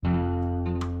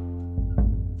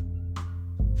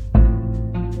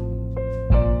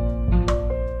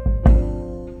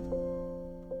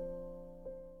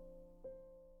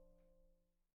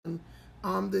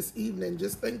this evening.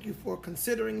 Just thank you for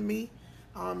considering me.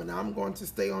 And I'm going to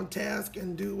stay on task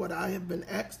and do what I have been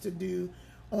asked to do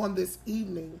on this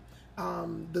evening.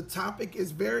 The topic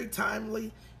is very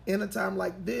timely in a time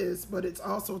like this, but it's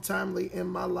also timely in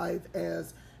my life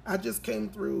as I just came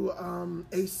through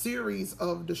a series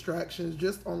of distractions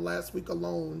just on last week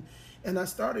alone. And I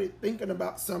started thinking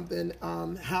about something,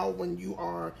 how when you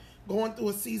are going through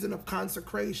a season of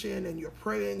consecration and you're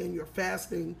praying and you're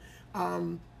fasting,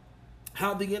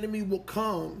 how the enemy will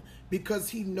come because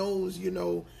he knows,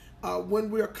 when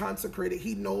we're consecrated,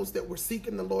 he knows that we're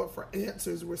seeking the Lord for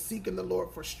answers. We're seeking the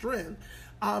Lord for strength.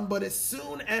 But as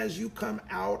soon as you come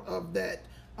out of that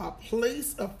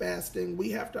place of fasting, we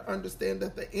have to understand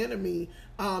that the enemy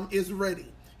is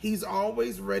ready. He's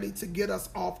always ready to get us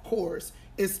off course,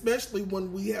 especially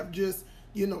when we have just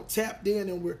tapped in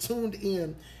and we're tuned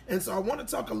in. And so I want to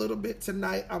talk a little bit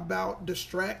tonight about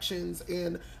distractions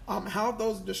and how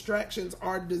those distractions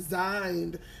are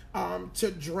designed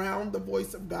to drown the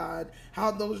voice of God,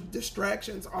 how those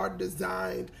distractions are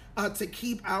designed to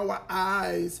keep our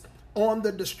eyes on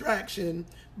the distraction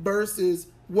versus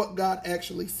what God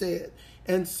actually said.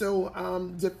 And so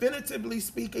definitively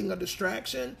speaking, a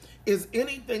distraction is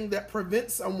anything that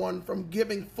prevents someone from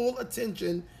giving full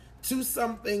attention to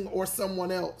something or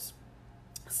someone else.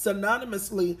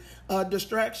 Synonymously,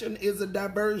 distraction is a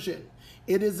diversion.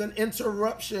 It is an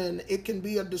interruption. It can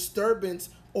be a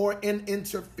disturbance or an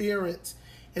interference.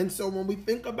 And so when we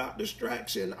think about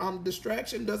distraction,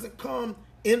 distraction doesn't come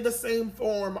in the same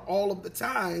form all of the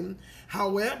time.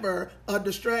 However, a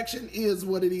distraction is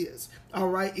what it is. All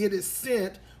right. It is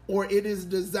sent or it is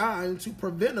designed to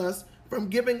prevent us from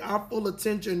giving our full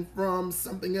attention from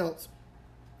something else.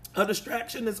 A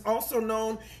distraction is also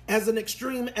known as an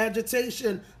extreme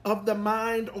agitation of the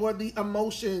mind or the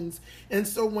emotions. And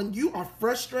so when you are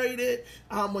frustrated,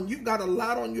 when you've got a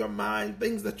lot on your mind,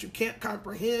 things that you can't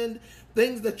comprehend,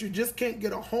 things that you just can't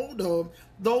get a hold of,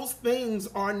 those things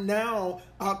are now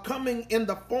coming in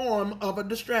the form of a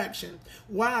distraction.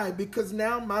 Why? Because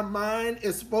now my mind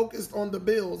is focused on the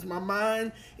bills. My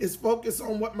mind is focused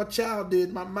on what my child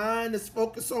did. My mind is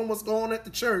focused on what's going on at the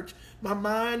church. My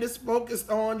mind is focused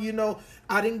on,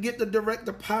 I didn't get the direct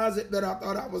deposit that I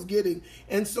thought I was getting.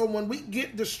 And so when we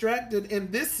get distracted in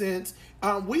this sense,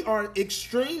 we are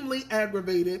extremely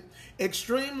aggravated,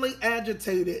 extremely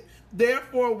agitated.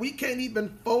 Therefore, we can't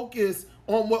even focus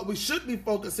on what we should be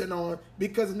focusing on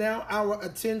because now our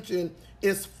attention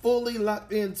is fully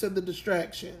locked into the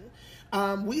distraction.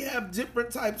 We have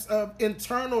different types of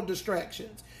internal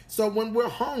distractions. So when we're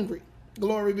hungry,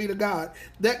 glory be to God,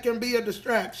 that can be a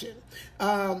distraction.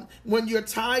 When you're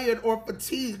tired or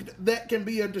fatigued, that can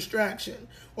be a distraction.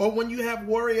 Or when you have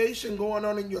worryation going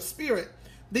on in your spirit,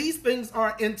 these things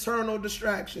are internal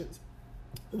distractions.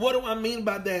 What do I mean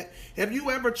by that? Have you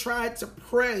ever tried to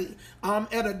pray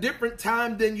at a different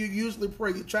time than you usually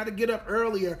pray? You try to get up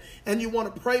earlier and you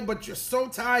want to pray, but you're so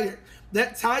tired.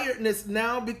 That tiredness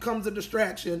now becomes a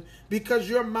distraction because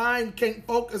your mind can't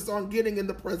focus on getting in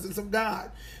the presence of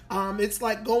God. It's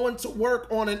like going to work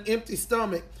on an empty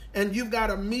stomach and you've got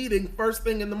a meeting first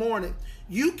thing in the morning.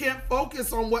 You can't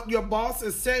focus on what your boss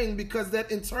is saying because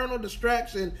that internal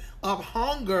distraction of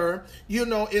hunger,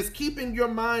 is keeping your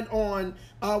mind on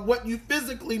what you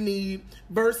physically need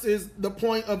versus the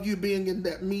point of you being in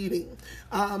that meeting.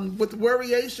 With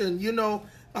worryation,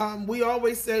 we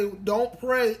always say don't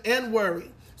pray and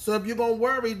worry. So if you're going to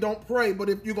worry, don't pray. But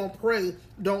if you're going to pray,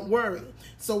 don't worry.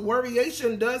 So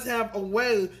worryation does have a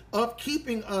way of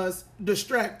keeping us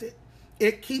distracted.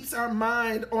 It keeps our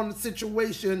mind on the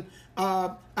situation,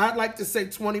 I'd like to say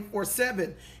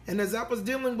 24/7. And as I was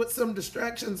dealing with some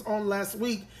distractions on last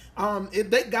week,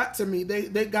 they got to me.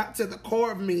 They got to the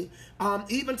core of me,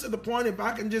 even to the point, if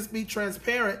I can just be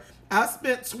transparent, I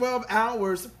spent 12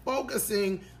 hours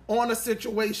focusing on a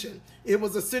situation. It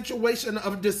was a situation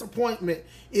of disappointment.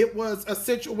 It was a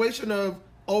situation of,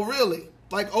 oh, really?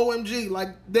 Like, OMG, like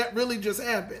that really just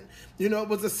happened. It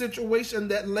was a situation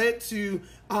that led to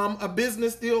a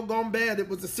business deal gone bad. It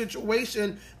was a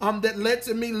situation that led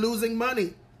to me losing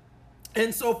money.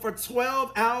 And so for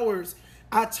 12 hours,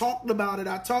 I talked about it.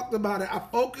 I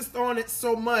focused on it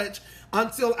so much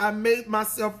until I made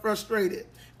myself frustrated.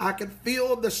 I could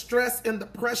feel the stress and the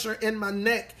pressure in my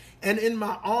neck and in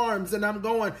my arms. And I'm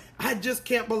going, I just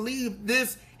can't believe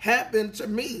this happened to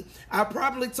me. I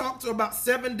probably talked to about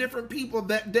 7 different people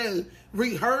that day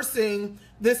rehearsing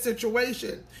this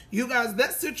situation. You guys,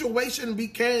 that situation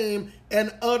became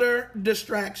an utter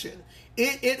distraction.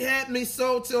 It had me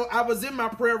so till I was in my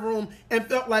prayer room and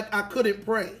felt like I couldn't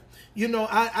pray. You know,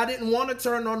 I didn't want to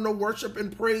turn on the worship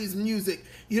and praise music.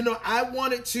 You know, I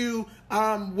wanted to,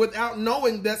 without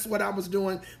knowing that's what I was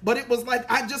doing. But it was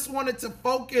like I just wanted to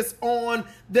focus on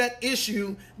that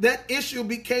issue. That issue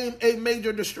became a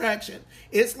major distraction.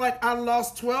 It's like I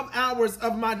lost 12 hours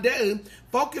of my day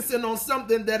focusing on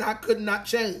something that I could not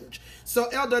change. So,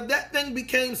 Elder, that thing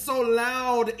became so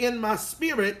loud in my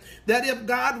spirit that if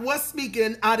God was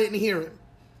speaking, I didn't hear him.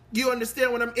 You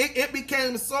understand what it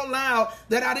became so loud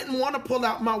that I didn't want to pull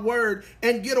out my word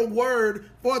and get a word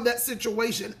for that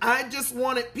situation. I just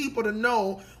wanted people to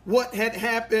know what had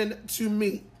happened to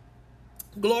me.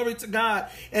 Glory to God.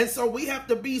 And so we have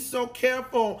to be so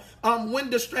careful when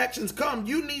distractions come.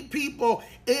 You need people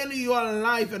in your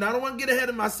life, and I don't want to get ahead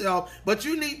of myself, but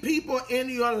you need people in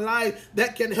your life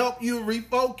that can help you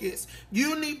refocus.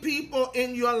 You need people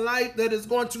in your life that is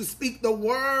going to speak the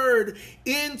word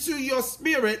into your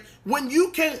spirit when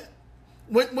you can't.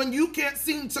 When you can't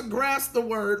seem to grasp the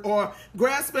word or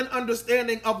grasp an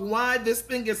understanding of why this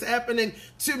thing is happening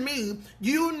to me,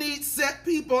 you need set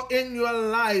people in your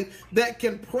life that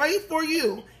can pray for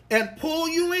you and pull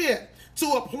you in to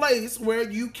a place where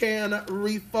you can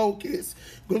refocus.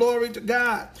 Glory to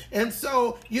God. And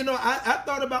so, you know, I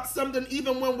thought about something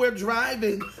even when we're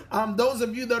driving. Those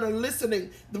of you that are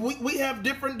listening, we have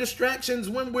different distractions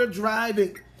when we're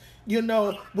driving. You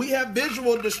know, we have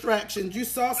visual distractions. You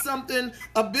saw something,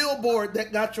 a billboard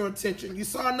that got your attention. You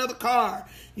saw another car.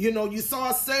 You know, you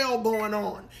saw a sale going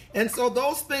on. And so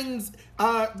those things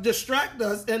distract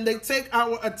us and they take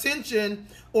our attention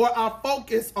or our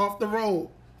focus off the road.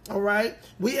 All right.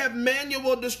 We have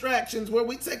manual distractions where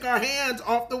we take our hands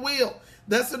off the wheel.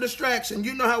 That's a distraction.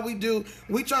 You know how we do.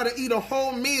 We try to eat a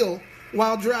whole meal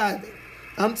while driving.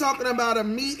 I'm talking about a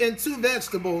meat and 2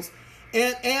 vegetables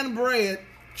and bread.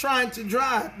 Trying to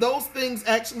drive. Those things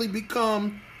actually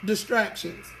become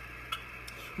distractions.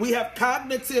 We have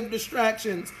cognitive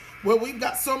distractions where we've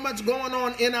got so much going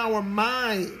on in our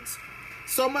minds.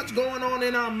 So much going on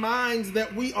in our minds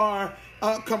that we are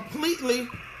completely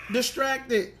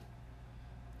distracted.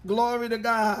 Glory to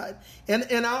God.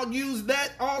 And I'll use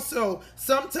that also.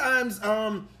 Sometimes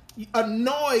a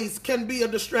noise can be a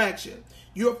distraction.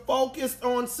 You're focused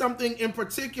on something in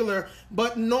particular,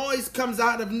 but noise comes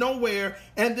out of nowhere,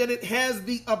 and then it has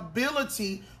the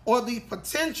ability or the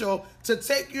potential to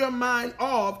take your mind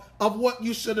off of what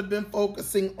you should have been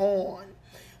focusing on.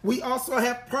 We also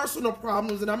have personal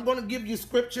problems, and I'm going to give you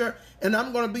scripture, and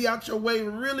I'm going to be out your way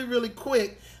really, really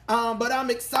quick. But I'm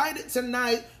excited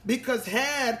tonight because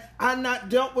had I not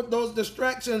dealt with those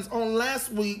distractions on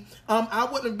last week, I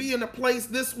wouldn't be in a place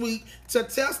this week to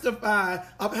testify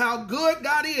of how good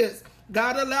God is.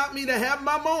 God allowed me to have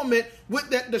my moment with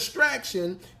that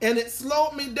distraction, and it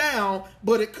slowed me down,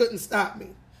 but it couldn't stop me.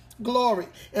 Glory.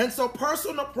 And so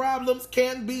personal problems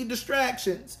can be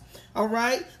distractions. All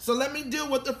right. So let me deal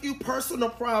with a few personal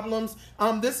problems.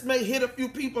 This may hit a few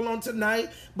people on tonight,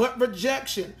 but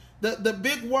rejection. The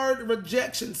big word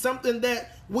rejection, something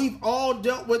that we've all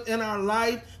dealt with in our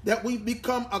life, that we've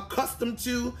become accustomed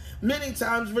to. Many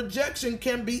times rejection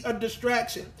can be a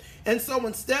distraction. And so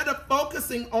instead of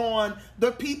focusing on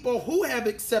the people who have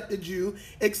accepted you,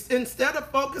 instead of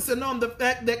focusing on the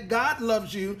fact that God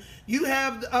loves you, you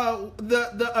have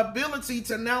the ability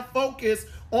to now focus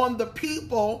on the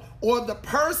people or the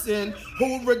person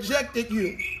who rejected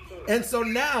you. And so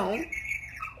now,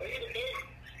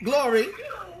 glory.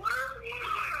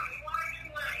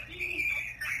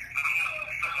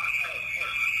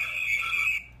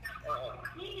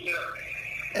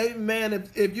 Amen.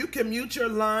 If you can mute your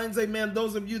lines, amen,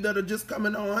 those of you that are just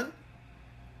coming on,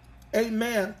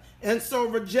 amen. And so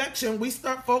rejection, we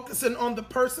start focusing on the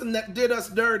person that did us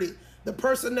dirty, the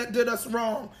person that did us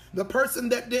wrong, the person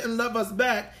that didn't love us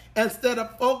back, instead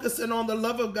of focusing on the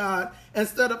love of God,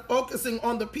 instead of focusing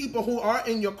on the people who are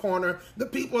in your corner, the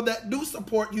people that do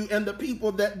support you, and the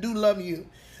people that do love you.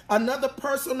 Another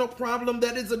personal problem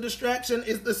that is a distraction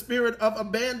is the spirit of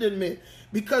abandonment.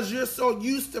 Because you're so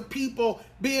used to people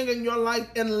being in your life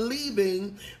and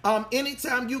leaving,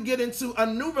 anytime you get into a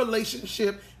new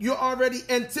relationship, you're already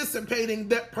anticipating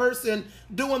that person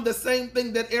doing the same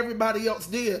thing that everybody else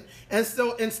did. And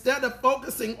so instead of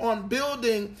focusing on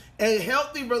building a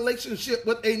healthy relationship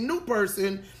with a new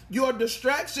person, your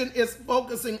distraction is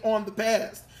focusing on the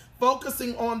past.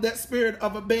 Focusing on that spirit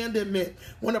of abandonment.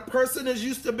 When a person is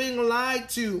used to being lied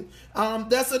to,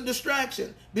 that's a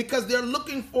distraction because they're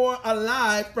looking for a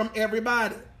lie from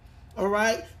everybody. All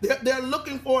right. They're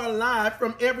looking for a lie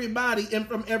from everybody and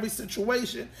from every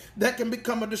situation that can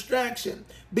become a distraction.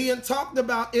 Being talked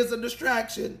about is a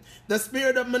distraction. The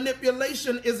spirit of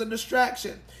manipulation is a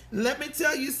distraction. Let me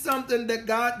tell you something that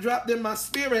God dropped in my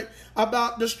spirit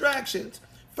about distractions.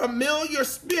 Familiar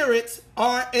spirits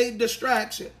are a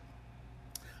distraction.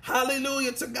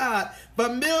 Hallelujah to God.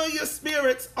 Familiar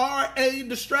spirits are a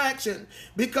distraction,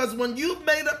 because when you've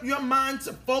made up your mind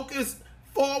to focus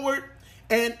forward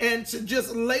and to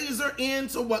just laser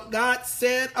into what God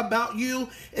said about you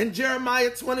in Jeremiah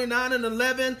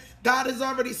 29:11, God has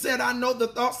already said, I know the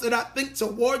thoughts that I think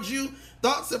towards you,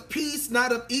 thoughts of peace,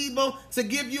 not of evil, to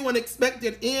give you an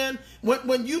expected end.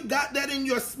 When you got that in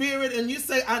your spirit and you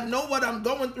say, I know what I'm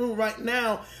going through right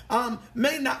now,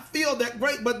 may not feel that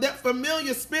great, but that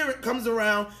familiar spirit comes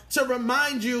around to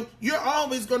remind you, you're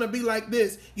always going to be like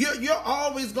this. You're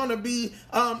always going to be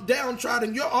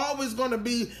downtrodden. You're always going to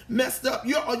be messed up.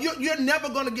 You're never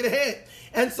going to get ahead.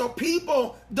 And so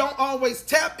people don't always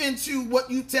tap into what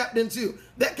you tapped into.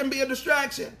 That can be a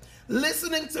distraction.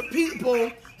 Listening to people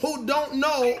who don't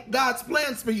know God's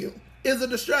plans for you is a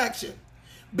distraction.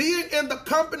 Being in the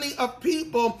company of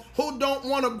people who don't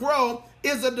want to grow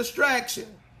is a distraction.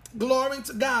 Glory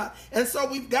to God. And so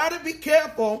we've got to be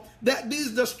careful that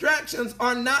these distractions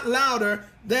are not louder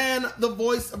than the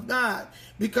voice of God.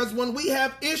 Because when we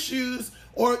have issues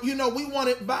or, we want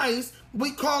advice,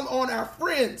 we call on our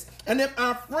friends. And if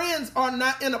our friends are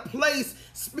not in a place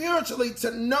spiritually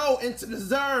to know and to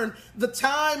discern the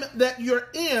time that you're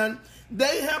in,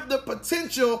 they have the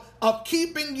potential of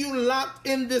keeping you locked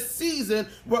in this season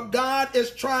where God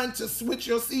is trying to switch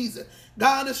your season.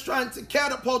 God is trying to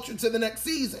catapult you to the next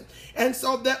season. And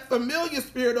so that familiar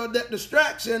spirit or that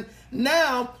distraction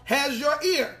now has your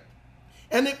ear.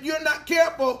 And if you're not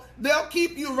careful, they'll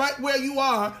keep you right where you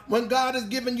are when God has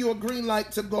given you a green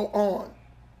light to go on.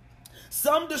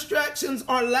 Some distractions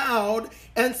are loud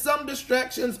and some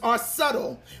distractions are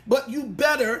subtle, but you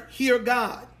better hear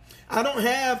God. I don't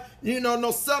have,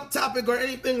 no subtopic or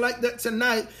anything like that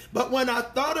tonight, but when I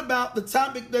thought about the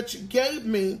topic that you gave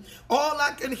me, all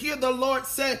I can hear the Lord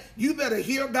say, you better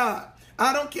hear God.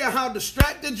 I don't care how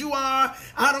distracted you are.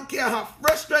 I don't care how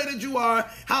frustrated you are,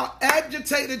 how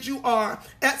agitated you are.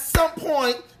 At some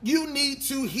point, you need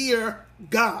to hear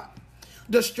God.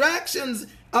 Distractions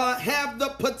have the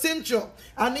potential.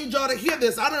 I need y'all to hear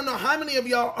this. I don't know how many of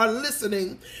y'all are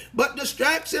listening, but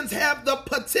distractions have the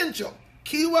potential,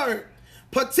 keyword,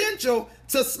 potential,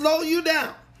 to slow you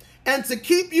down and to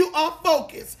keep you off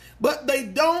focus, but they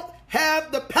don't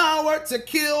have the power to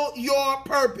kill your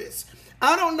purpose.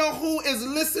 I don't know who is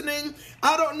listening.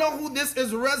 I don't know who this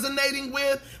is resonating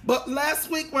with. But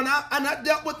last week when I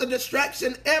dealt with the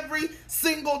distraction every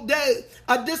single day,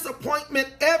 a disappointment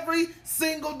every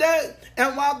single day.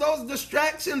 And while those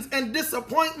distractions and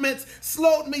disappointments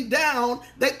slowed me down,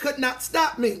 they could not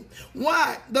stop me.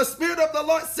 Why? The Spirit of the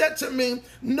Lord said to me,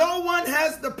 no one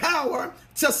has the power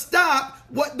to stop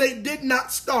what they did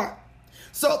not start.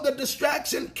 So the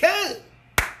distraction came.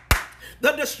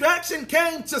 The distraction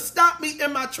came to stop me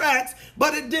in my tracks,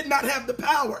 but it did not have the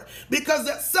power, because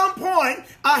at some point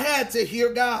I had to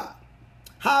hear God.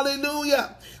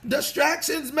 Hallelujah.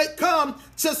 Distractions may come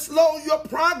to slow your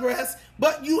progress,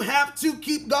 but you have to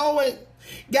keep going.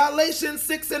 Galatians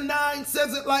 6:9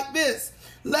 says it like this: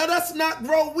 let us not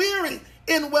grow weary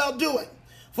in well-doing,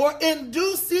 for in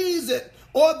due season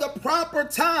or the proper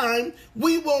time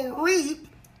we will reap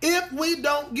if we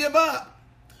don't give up.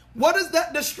 What is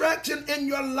that distraction in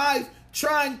your life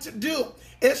trying to do?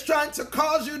 It's trying to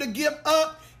cause you to give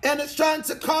up, and it's trying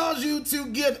to cause you to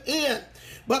give in.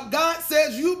 But God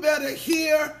says you better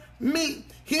hear me.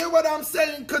 Hear what I'm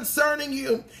saying concerning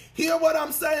you. Hear what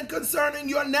I'm saying concerning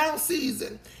your now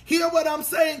season. Hear what I'm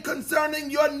saying concerning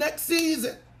your next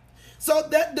season. So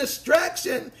that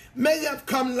distraction may have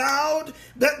come loud.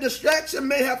 That distraction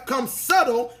may have come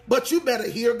subtle, but you better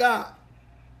hear God.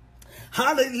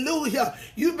 Hallelujah.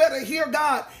 You better hear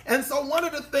God. And so one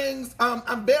of the things,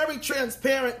 I'm very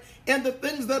transparent in the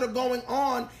things that are going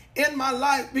on in my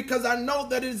life, because I know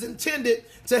that it is intended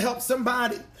to help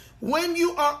somebody. When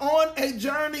you are on a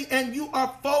journey and you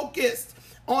are focused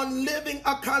on living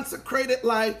a consecrated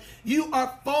life, you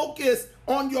are focused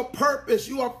on your purpose,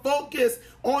 you are focused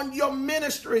on your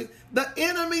ministry, the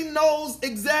enemy knows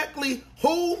exactly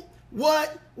who,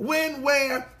 what, when,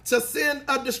 where to send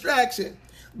a distraction.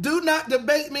 Do not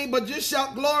debate me, but just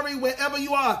shout glory wherever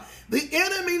you are. The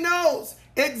enemy knows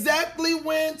exactly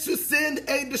when to send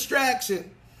a distraction.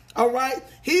 All right?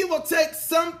 He will take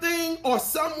something or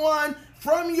someone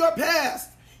from your past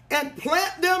and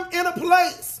plant them in a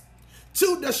place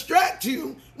to distract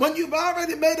you when you've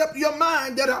already made up your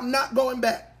mind that I'm not going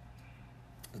back?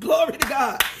 Glory to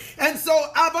God. And so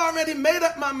I've already made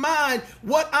up my mind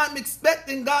what I'm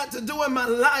expecting God to do in my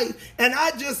life. And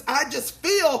I just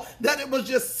feel that it was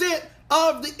just sent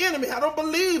of the enemy. I don't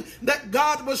believe that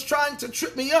God was trying to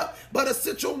trip me up, but a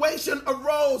situation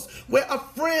arose where a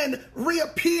friend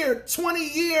reappeared 20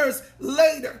 years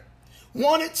later.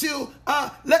 Wanted to,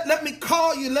 let me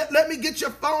call you, let me get your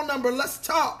phone number, let's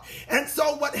talk. And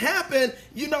so what happened,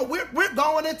 we're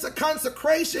going into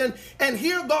consecration, and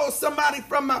here goes somebody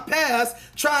from my past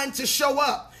trying to show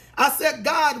up. I said,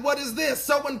 God, what is this?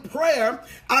 So in prayer,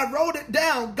 I wrote it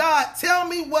down. God, tell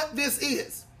me what this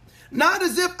is. Not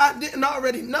as if I didn't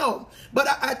already know, but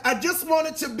I just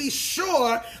wanted to be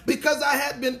sure because I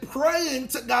had been praying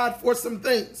to God for some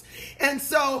things. And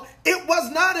so it was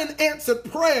not an answered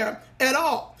prayer at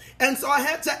all. And so I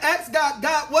had to ask God,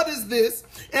 God, what is this?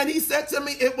 And he said to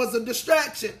me, it was a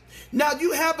distraction. Now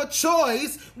you have a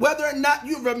choice whether or not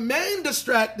you remain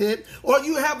distracted, or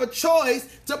you have a choice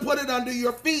to put it under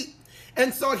your feet.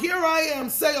 And so here I am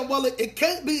saying, well, it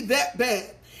can't be that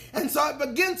bad. And so I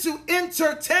begin to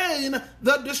entertain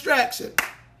the distraction.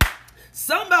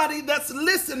 Somebody that's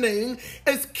listening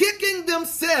is kicking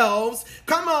themselves.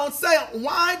 Come on, say,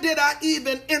 why did I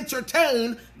even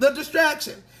entertain the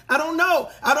distraction? I don't know.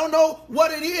 I don't know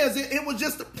what it is. It was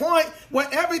just a point where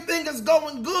everything is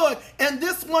going good and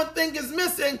this one thing is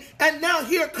missing. And now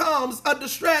here comes a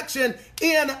distraction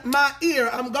in my ear.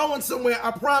 I'm going somewhere,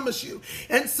 I promise you.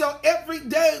 And so every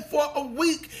day for a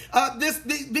week,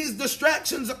 these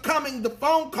distractions are coming. The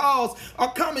phone calls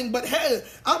are coming. But hey,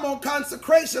 I'm on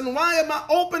consecration. Why am I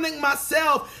opening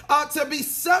myself to be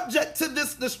subject to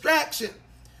this distraction?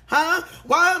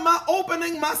 Why am I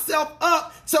opening myself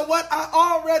up to what I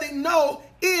already know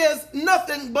is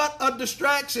nothing but a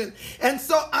distraction? And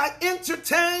so I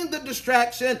entertained the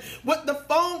distraction with the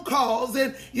phone calls.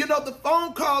 And the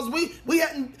phone calls, we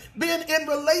hadn't been in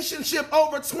relationship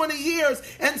over 20 years.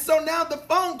 And so now the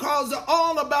phone calls are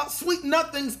all about sweet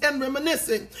nothings and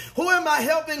reminiscing. Who am I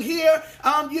helping here?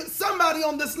 Somebody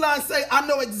on this line say, I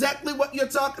know exactly what you're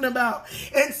talking about.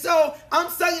 And so I'm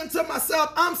saying to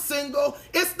myself, I'm single.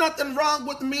 It's nothing wrong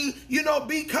with me,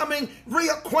 becoming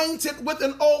reacquainted with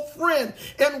an old friend.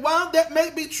 And while that may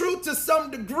be true to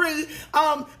some degree,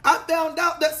 I found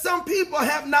out that some people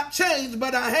have not changed,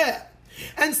 but I have.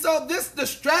 And so this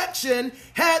distraction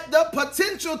had the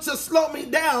potential to slow me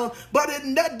down, but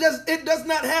it does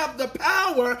not have the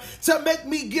power to make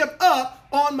me give up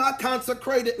on my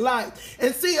consecrated life.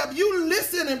 And see, if you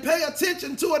listen and pay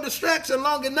attention to a distraction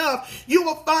long enough, you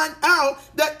will find out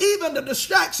that even the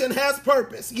distraction has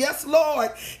purpose. Yes,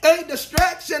 Lord, a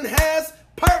distraction has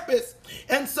purpose.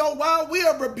 And so while we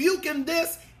are rebuking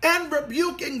this and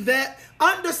rebuking that,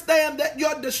 understand that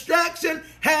your distraction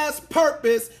has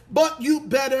purpose, but you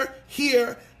better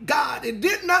hear God. It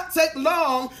did not take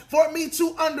long for me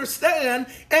to understand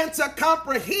and to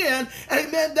comprehend,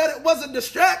 amen, that it was a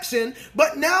distraction,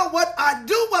 but now what I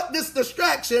do with this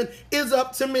distraction is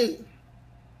up to me.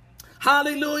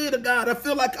 Hallelujah to God. I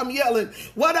feel like I'm yelling.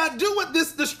 What I do with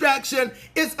this distraction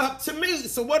is up to me.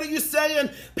 So what are you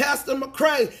saying, Pastor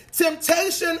McCray?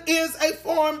 Temptation is a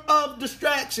form of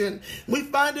distraction. We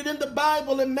find it in the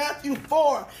Bible in Matthew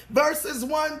 4, verses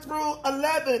 1 through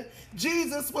 11.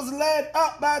 Jesus was led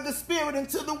up by the Spirit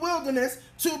into the wilderness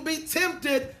to be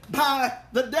tempted by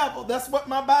the devil. That's what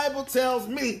my Bible tells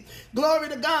me. Glory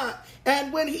to God.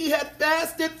 And when he had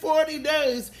fasted 40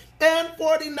 days and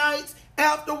 40 nights,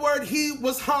 afterward, he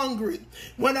was hungry.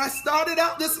 When I started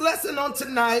out this lesson on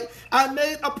tonight, I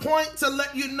made a point to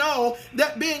let you know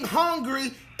that being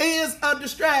hungry is a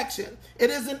distraction. It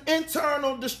is an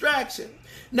internal distraction.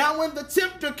 Now, when the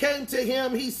tempter came to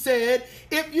him, he said,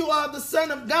 if you are the Son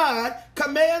of God,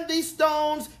 command these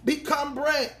stones become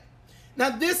bread. Now,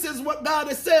 this is what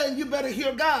God is saying. You better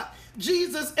hear God.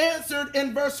 Jesus answered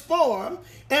in verse 4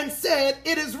 and said,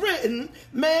 it is written,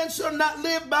 man shall not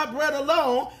live by bread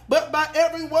alone, but by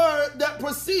every word that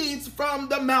proceeds from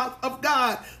the mouth of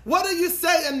God. What are you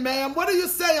saying, ma'am? What are you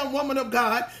saying, woman of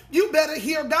God? You better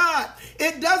hear God.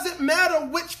 It doesn't matter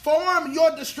which form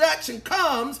your distraction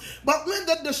comes, but when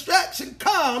the distraction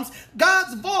comes,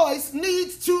 God's voice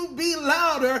needs to be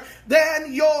louder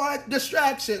than your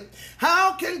distraction.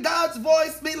 How can God's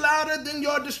voice be louder than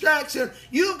your distraction?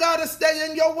 You got to stay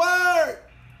in your word.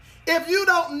 If you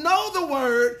don't know the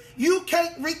word, you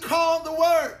can't recall the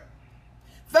word.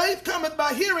 Faith cometh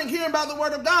by hearing, hearing by the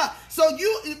word of God. So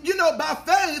by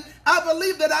faith, I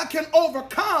believe that I can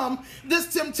overcome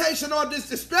this temptation or this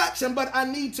distraction, but I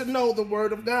need to know the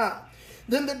word of God.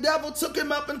 Then the devil took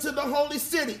him up into the holy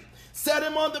city, set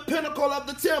him on the pinnacle of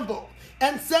the temple,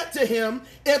 and said to him,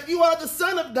 if you are the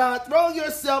Son of God, throw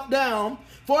yourself down,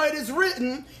 for it is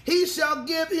written, he shall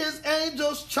give his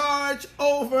angels charge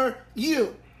over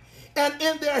you. And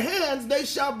in their hands they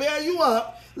shall bear you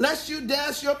up, lest you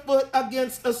dash your foot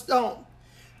against a stone.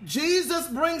 Jesus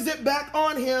brings it back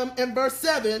on him in verse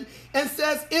 7 and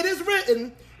says, it is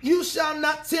written, you shall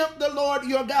not tempt the Lord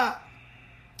your God.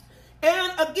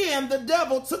 And again, the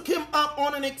devil took him up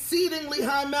on an exceedingly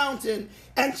high mountain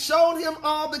and showed him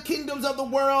all the kingdoms of the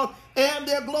world and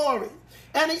their glory.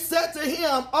 And he said to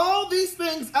him, all these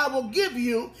things I will give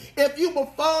you if you will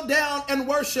fall down and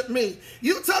worship me.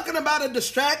 You talking about a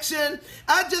distraction?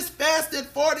 I just fasted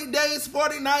 40 days,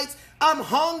 40 nights. I'm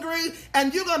hungry,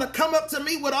 and you're going to come up to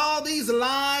me with all these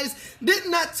lies.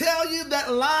 Didn't I tell you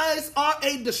that lies are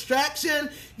a distraction?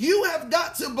 You have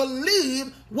got to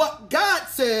believe what God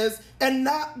says and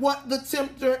not what the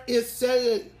tempter is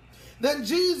saying. Then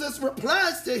Jesus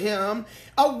replies to him,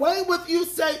 away with you,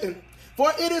 Satan,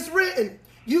 for it is written,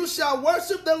 you shall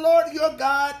worship the Lord your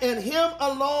God, and him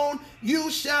alone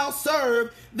you shall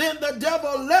serve. Then the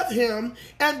devil left him,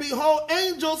 and behold,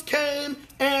 angels came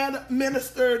and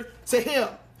ministered to him.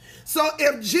 So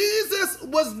if Jesus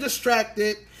was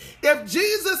distracted, if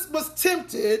Jesus was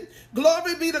tempted,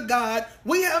 glory be to God,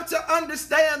 we have to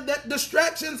understand that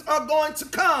distractions are going to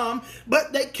come,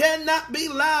 but they cannot be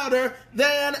louder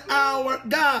than our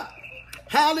God.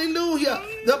 Hallelujah.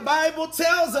 The Bible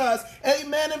tells us,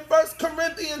 amen, in 1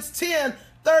 Corinthians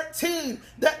 10:13,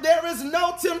 that there is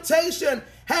no temptation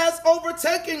has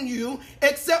overtaken you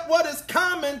except what is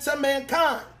common to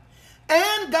mankind.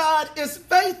 And God is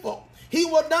faithful. He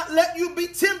will not let you be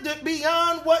tempted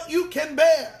beyond what you can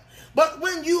bear. But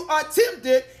when you are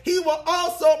tempted, he will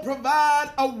also provide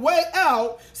a way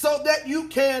out so that you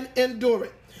can endure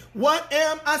it. What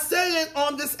am I saying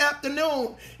on this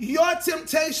afternoon? Your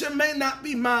temptation may not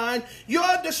be mine.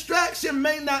 Your distraction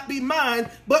may not be mine,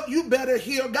 but you better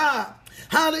hear God.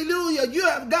 Hallelujah. You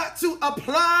have got to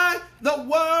apply the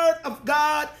word of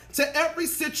God to every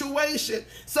situation.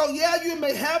 So yeah, you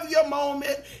may have your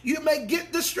moment. You may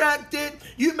get distracted.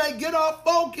 You may get off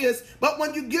focus. But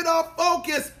when you get off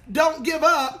focus, don't give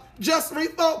up. Just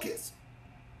refocus.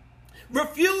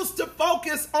 Refuse to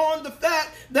focus on the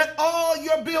fact that all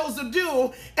your bills are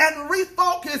due, and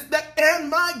refocus that, and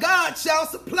my God shall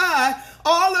supply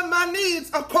all of my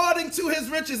needs according to his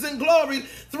riches and glory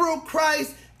through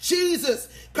Christ Jesus.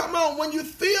 Come on, when you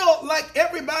feel like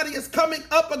everybody is coming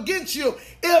up against you,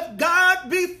 if God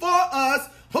be for us,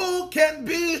 who can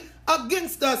be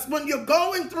against us? When you're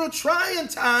going through trying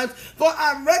times, for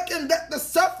I reckon that the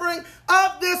suffering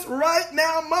of this right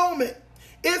now moment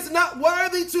is not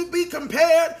worthy to be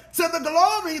compared to the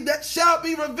glory that shall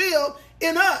be revealed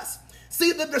in us.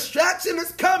 See, the distraction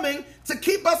is coming to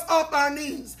keep us off our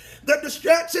knees. The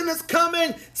distraction is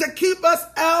coming to keep us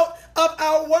out of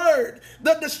our word.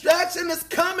 The distraction is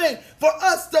coming for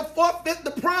us to forfeit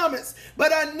the promise.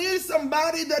 But I need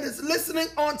somebody that is listening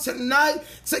on tonight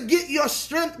to get your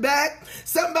strength back.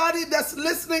 Somebody that's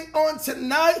listening on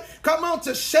tonight, come on,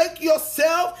 to shake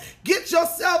yourself. Get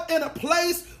yourself in a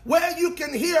place where you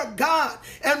can hear God.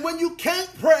 And when you can't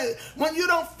pray, when you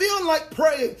don't feel like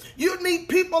praying, you need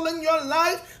people in your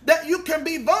life that you can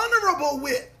be vulnerable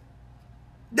with,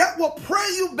 that will pray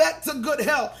you back to good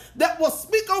health, that will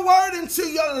speak a word into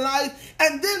your life,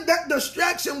 and then that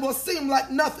distraction will seem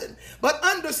like nothing. But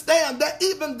understand that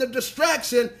even the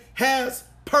distraction has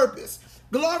purpose.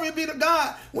 Glory be to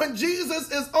God. When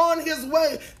Jesus is on his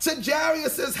way to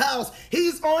Jairus' house,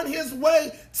 he's on his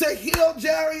way to heal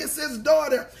Jairus'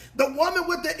 daughter. The woman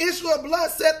with the issue of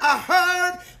blood said, I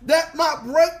heard that my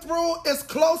breakthrough is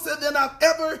closer than I've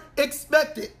ever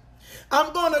expected.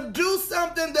 I'm going to do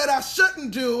something that I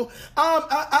shouldn't do.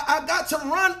 I got to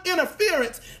run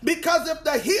interference, because if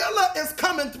the healer is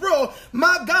coming through,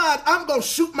 my God, I'm going to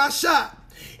shoot my shot.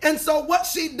 And so what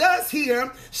she does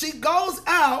here, she goes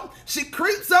out, she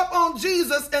creeps up on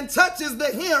Jesus and touches the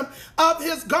hem of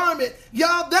his garment.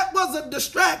 Y'all, that was a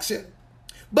distraction,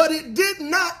 but it did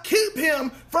not keep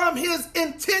him from his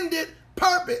intended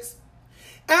purpose.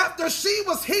 After she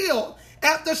was healed,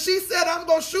 after she said, I'm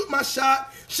going to shoot my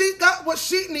shot, she got what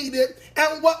she needed.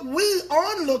 And what we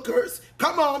onlookers,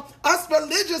 come on, us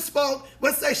religious folk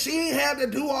would say she ain't had to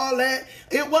do all that.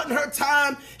 It wasn't her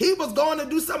time. He was going to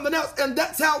do something else. And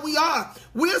that's how we are.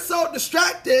 We're so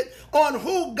distracted on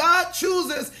who God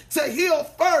chooses to heal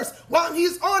first while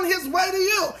he's on his way to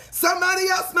you. Somebody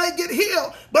else may get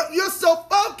healed, but you're so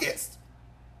focused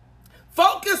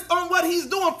on what he's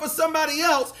doing for somebody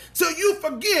else till you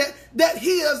forget that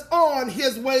he is on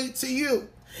his way to you.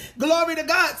 Glory to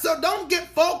God. So don't get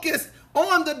focused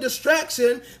on the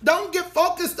distraction. Don't get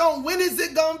focused on when is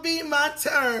it going to be my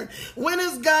turn? When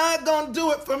is God going to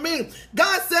do it for me?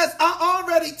 God says, I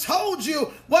already told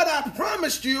you what I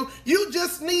promised you. You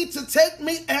just need to take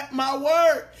me at my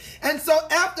word. And so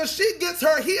after she gets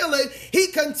her healing, he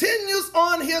continues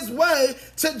on his way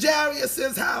to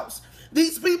Jairus' house.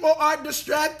 These people are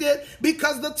distracted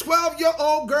because the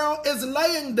 12-year-old girl is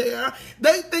laying there.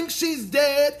 They think she's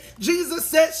dead. Jesus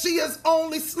said she is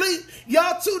only asleep.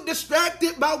 Y'all too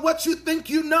distracted by what you think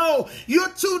you know. You're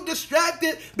too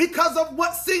distracted because of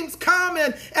what seems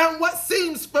common and what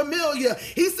seems familiar.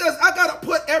 He says, I got to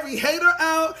put every hater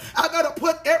out. I got to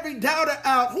put every doubter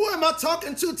out. Who am I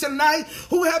talking to tonight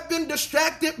who have been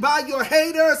distracted by your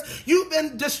haters? You've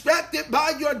been distracted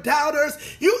by your doubters.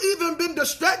 You even been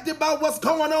distracted by what's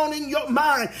going on in your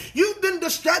mind. You've been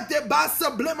distracted by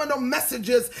subliminal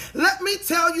messages. Let me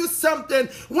tell you something.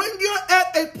 When you're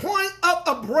at a point of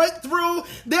a breakthrough,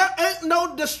 there ain't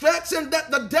no distraction that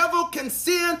the devil can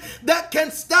send that can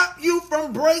stop you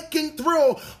from breaking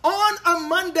through. On a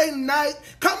Monday night,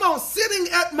 come on,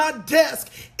 sitting at my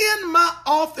desk in my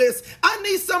office, I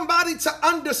need somebody to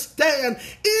understand,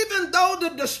 even though the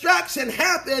distraction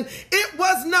happened, it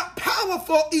was not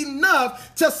powerful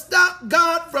enough to stop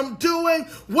God from doing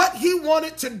what he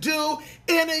wanted to do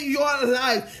in your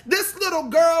life. This little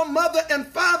girl, mother and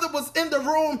father was in the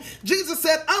room. Jesus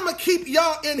said, I'm going to keep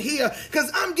y'all in here because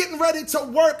I'm getting ready to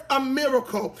work a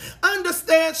miracle.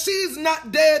 Understand, she's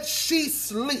not dead, she's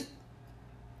asleep.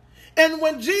 And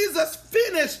when Jesus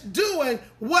finished doing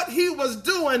what he was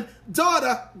doing,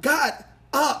 daughter got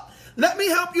up. Let me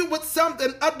help you with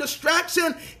something. A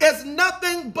distraction is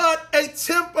nothing but a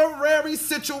temporary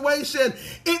situation.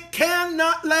 It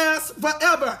cannot last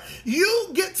forever. You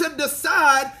get to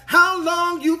decide how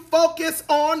long you focus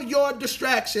on your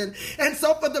distraction. And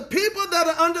so for the people that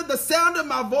are under the sound of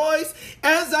my voice,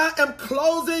 as I am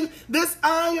closing this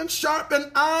iron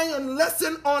sharpened iron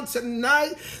lesson on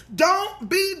tonight, don't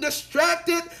be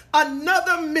distracted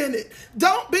another minute.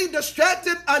 Don't be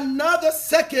distracted another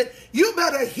second. You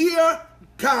better hear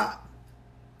God.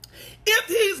 If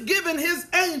he's given his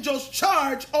angels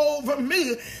charge over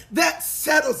me, that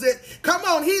settles it. Come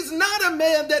on, he's not a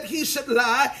man that he should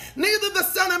lie, neither the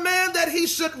son of man that he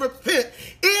should repent.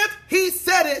 If he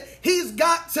said it, he's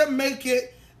got to make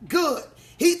it good.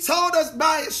 He told us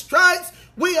by his stripes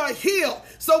we are healed.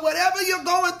 So whatever you're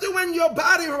going through in your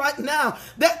body right now,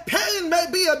 that pain may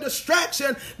be a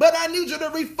distraction, but I need you to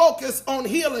refocus on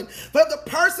healing. For the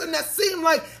person that seemed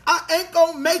like I ain't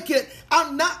going to make it,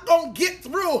 I'm not going to get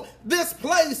through this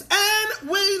place. And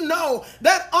we know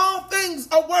that all things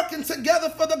are working together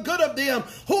for the good of them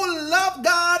who love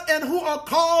God and who are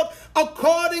called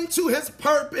according to his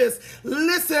purpose.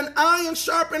 Listen, iron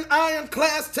sharpen iron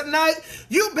class tonight.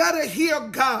 You better hear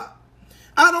God.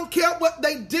 I don't care what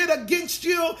they did against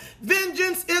you.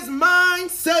 Vengeance is mine,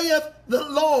 saith the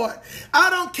Lord. I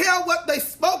don't care what they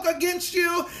spoke against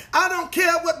you. I don't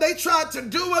care what they tried to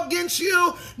do against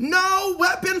you. No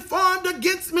weapon formed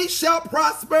against me shall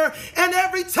prosper, and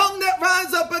every tongue that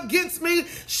rise up against me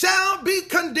shall be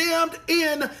condemned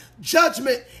in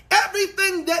judgment.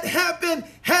 Everything that happened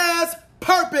has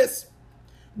purpose,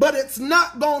 but it's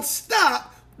not going to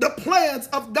stop the plans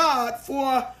of God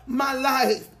for my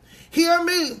life. Hear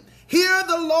me. Hear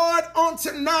the Lord on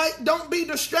tonight. Don't be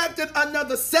distracted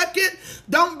another second.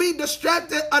 Don't be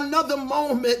distracted another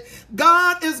moment.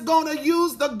 God is going to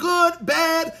use the good,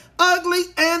 bad, ugly,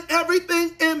 and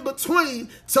everything in between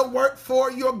to work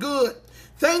for your good.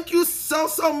 Thank you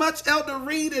so much, Elder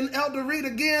Reed and Elder Reed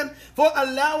again, for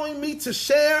allowing me to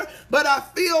share. But I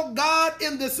feel God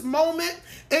in this moment.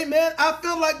 Amen. I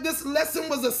feel like this lesson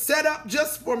was a setup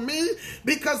just for me,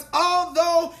 because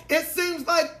although it seems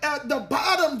like the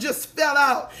bottom just fell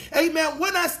out, amen,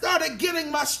 when I started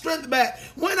getting my strength back,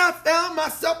 when I found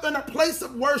myself in a place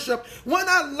of worship, when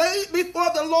I laid before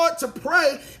the Lord to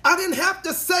pray, I didn't have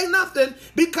to say nothing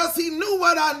because he knew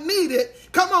what I needed.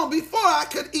 Come on, before I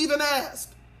could even ask.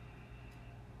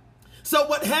 So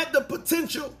what had the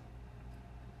potential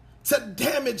to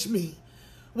damage me,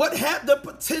 what had the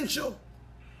potential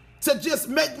to just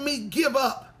make me give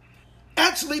up,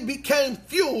 actually became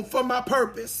fuel for my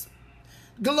purpose.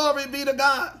 Glory be to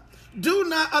God. Do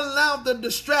not allow the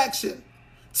distraction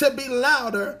to be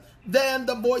louder than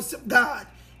the voice of God.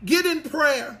 Get in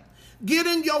prayer, get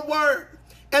in your word,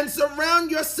 and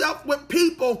surround yourself with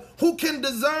people who can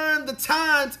discern the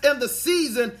times and the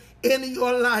season in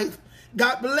your life.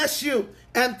 God bless you,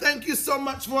 and thank you so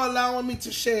much for allowing me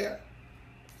to share.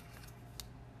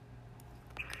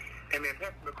 Amen.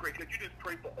 Pastor McCray, could you just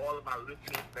pray for all of our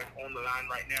listeners that's on the line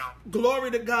right now?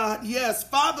 Glory to God. Yes.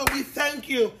 Father, we thank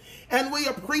you and we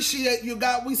appreciate you,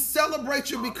 God. We celebrate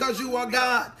you because you are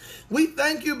God. We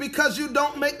thank you because you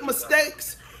don't make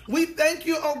mistakes. We thank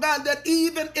you, oh God, that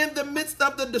even in the midst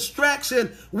of the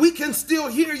distraction, we can still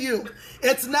hear you.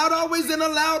 It's not always in a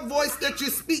loud voice that you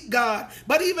speak, God,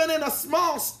 but even in a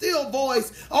small, still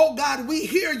voice, oh God, we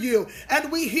hear you,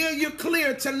 and we hear you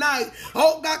clear tonight.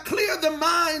 Oh God, clear the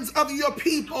minds of your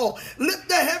people. Lift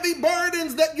the heavy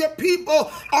burdens that your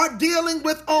people are dealing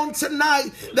with on tonight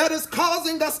that is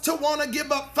causing us to want to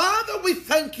give up. Father, we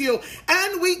thank you,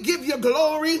 and we give you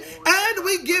glory, and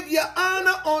we give you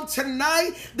honor on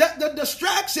tonight that the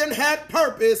distraction had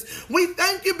purpose. We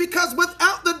thank you because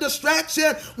without the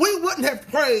distraction, we wouldn't have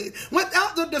prayed.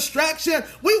 Without the distraction,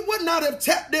 we would not have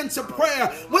tapped into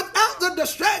prayer. Without the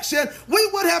distraction, we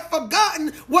would have forgotten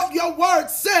what your word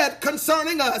said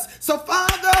concerning us. So,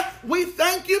 Father, we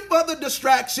thank you for the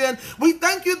distraction. We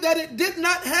thank you that it did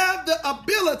not have the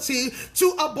ability to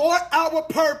abort our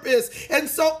purpose. And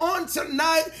so on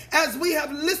tonight, as we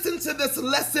have listened to this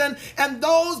lesson and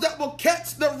those that will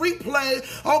catch the replay,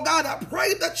 oh God, I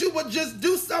pray that you would just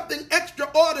do something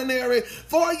extraordinary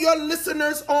for your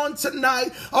listeners on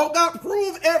tonight. Oh God,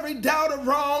 prove every doubter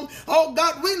wrong. Oh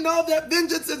God, we know that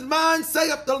vengeance is mine,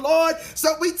 saith the Lord. So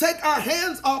we take our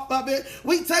hands off of it.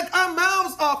 We take our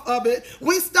mouths off of it.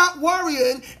 We stop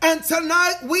worrying. And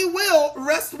tonight we will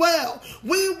rest well.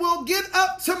 We will get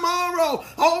up tomorrow,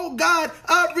 oh God,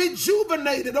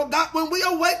 rejuvenated. Oh God, when we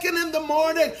awaken in the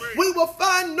morning, we will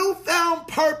find newfound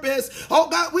purpose. Oh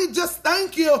God, we just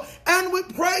thank you and we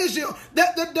praise you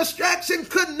that the distraction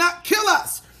could not kill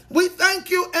us. We thank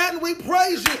you and we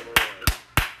praise you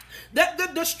that the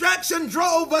distraction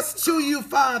drove us to you,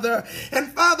 Father.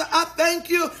 And Father, I thank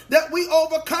you that we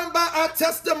overcome by our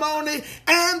testimony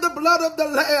and the blood of the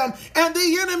Lamb. And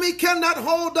the enemy cannot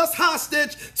hold us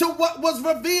hostage to what was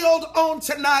revealed on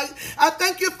tonight. I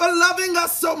thank you for loving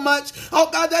us so much, oh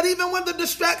God, that even when the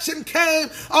distraction came,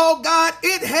 oh God,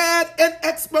 it had an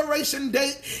expiration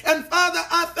date. And Father,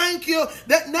 I thank you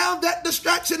that now that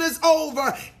distraction is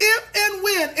over, if and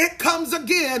when it comes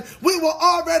again, we will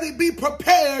already be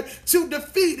prepared to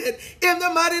defeat it in the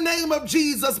mighty name of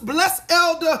Jesus. Bless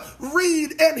Elder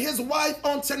Reed and his wife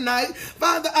on tonight.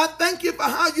 Father, I thank you for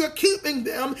how you're keeping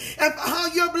them and for how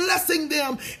you're blessing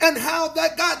them and how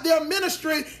that, God, their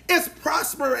ministry is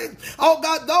prospering. Oh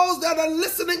God, those that are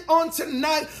listening on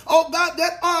tonight, oh God,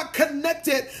 that are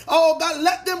connected, oh God,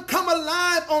 let them come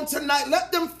alive on tonight.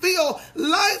 Let them feel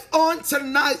life on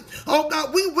tonight. Oh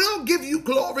God, we will give you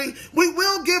glory. We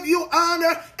will give you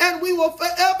honor, and we will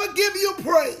forever give you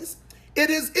praise. It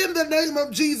is in the name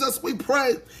of Jesus we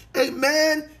pray.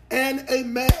 Amen and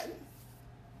amen.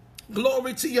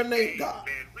 Glory to your name, God.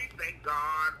 Amen. We thank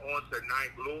God on tonight.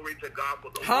 Glory to God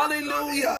for the hallelujah.